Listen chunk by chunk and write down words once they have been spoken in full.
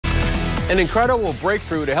An incredible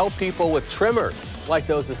breakthrough to help people with tremors, like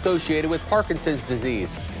those associated with Parkinson's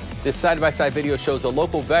disease. This side-by-side video shows a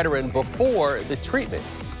local veteran before the treatment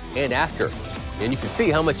and after. And you can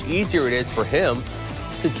see how much easier it is for him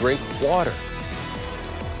to drink water.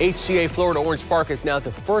 HCA Florida Orange Park is now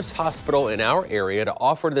the first hospital in our area to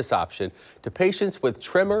offer this option to patients with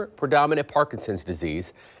tremor-predominant Parkinson's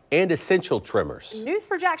disease and essential tremors.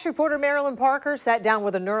 News4JAX reporter Marilyn Parker sat down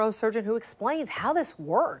with a neurosurgeon who explains how this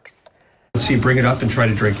works. Let's see, bring it up and try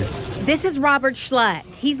to drink it. This is Robert Schlag.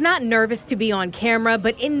 He's not nervous to be on camera,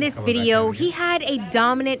 but in this video, he had a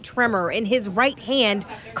dominant tremor in his right hand,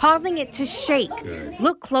 causing it to shake. Good.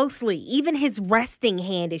 Look closely, even his resting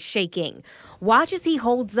hand is shaking. Watch as he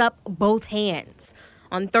holds up both hands.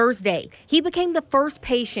 On Thursday, he became the first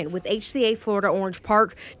patient with HCA Florida Orange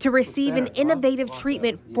Park to receive an innovative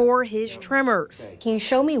treatment for his tremors. Can you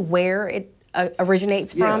show me where it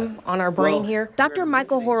originates from on our brain here? Dr.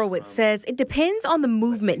 Michael Horowitz says it depends on the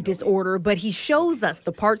movement disorder, but he shows us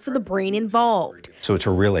the parts of the brain involved. So it's a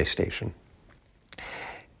relay station.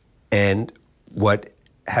 And what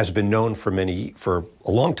has been known for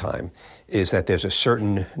a long time is that there's a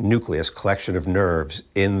certain nucleus, collection of nerves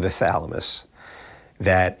in the thalamus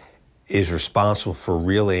that is responsible for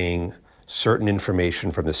relaying certain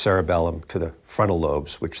information from the cerebellum to the frontal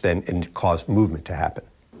lobes, which then cause movement to happen.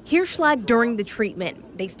 Here's Schlag during the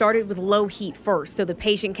treatment. They started with low heat first so the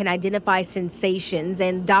patient can identify sensations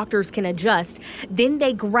and doctors can adjust. Then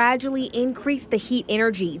they gradually increase the heat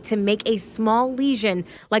energy to make a small lesion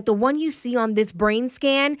like the one you see on this brain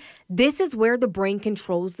scan. This is where the brain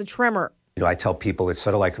controls the tremor. You know, I tell people it's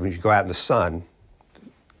sort of like when you go out in the sun,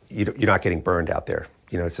 you're not getting burned out there.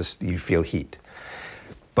 You know, it's just you feel heat.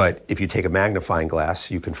 But if you take a magnifying glass,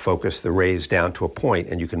 you can focus the rays down to a point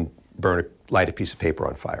and you can light a piece of paper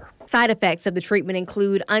on fire. Side effects of the treatment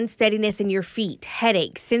include unsteadiness in your feet,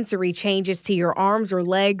 headaches, sensory changes to your arms or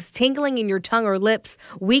legs, tingling in your tongue or lips,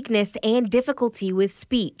 weakness, and difficulty with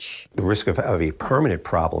speech. The risk of a permanent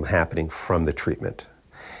problem happening from the treatment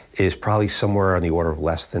is probably somewhere on the order of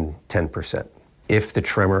less than 10%. If the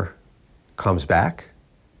tremor comes back,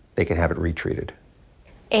 they can have it retreated.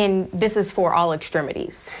 And this is for all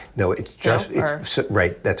extremities? No, it's just,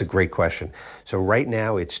 right, that's a great question. So right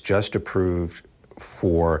now it's just approved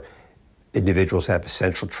for individuals that have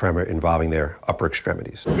essential tremor involving their upper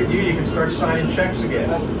extremities. Look at you can start signing checks again.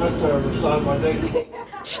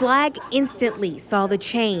 Schlag instantly saw the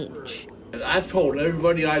change. I've told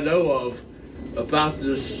everybody I know of about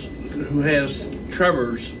this, who has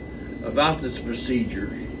tremors, about this procedure.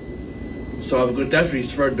 So I'm going to definitely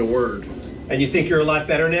spread the word. And you think you're a lot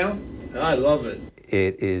better now? I love it.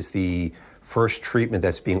 It is the first treatment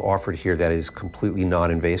that's being offered here that is completely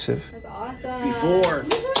non-invasive. That's awesome. Before.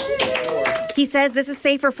 He says this is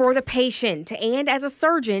safer for the patient, and as a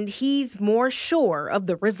surgeon, he's more sure of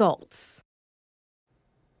the results.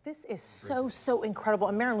 This is so incredible.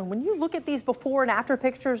 And Marilyn, when you look at these before and after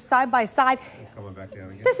pictures side by side,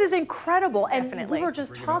 this is incredible. And we were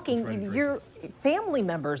just talking, your family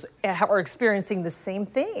members are experiencing the same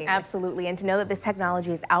thing. Absolutely. And to know that this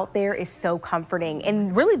technology is out there is so comforting.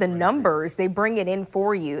 And really the numbers, they bring it in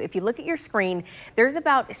for you. If you look at your screen, there's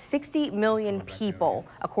about 60 million people,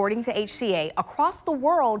 according to HCA, across the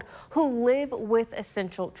world who live with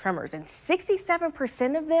essential tremors. And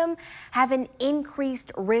 67% of them have an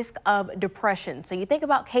increased risk of depression. So you think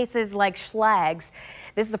about cases like Schlag's.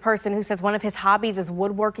 This is a person who says one of his hobbies is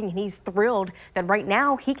woodworking, and he's thrilled that right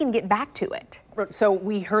now he can get back to it. So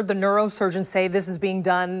we heard the neurosurgeon say this is being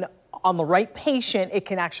done on the right patient. It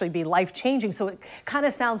can actually be life-changing. So it kind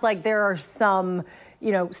of sounds like there are some,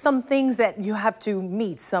 some things that you have to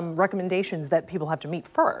meet, some recommendations that people have to meet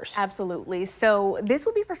first. Absolutely. So this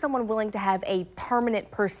would be for someone willing to have a permanent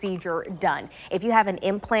procedure done. If you have an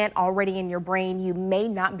implant already in your brain, you may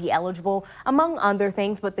not be eligible, among other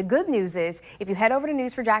things. But the good news is, if you head over to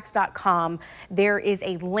news4jax.com, there is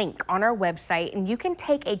a link on our website, and you can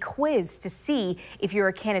take a quiz to see if you're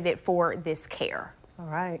a candidate for this care. All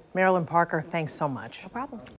right. Marilyn Parker, thanks so much. No problem.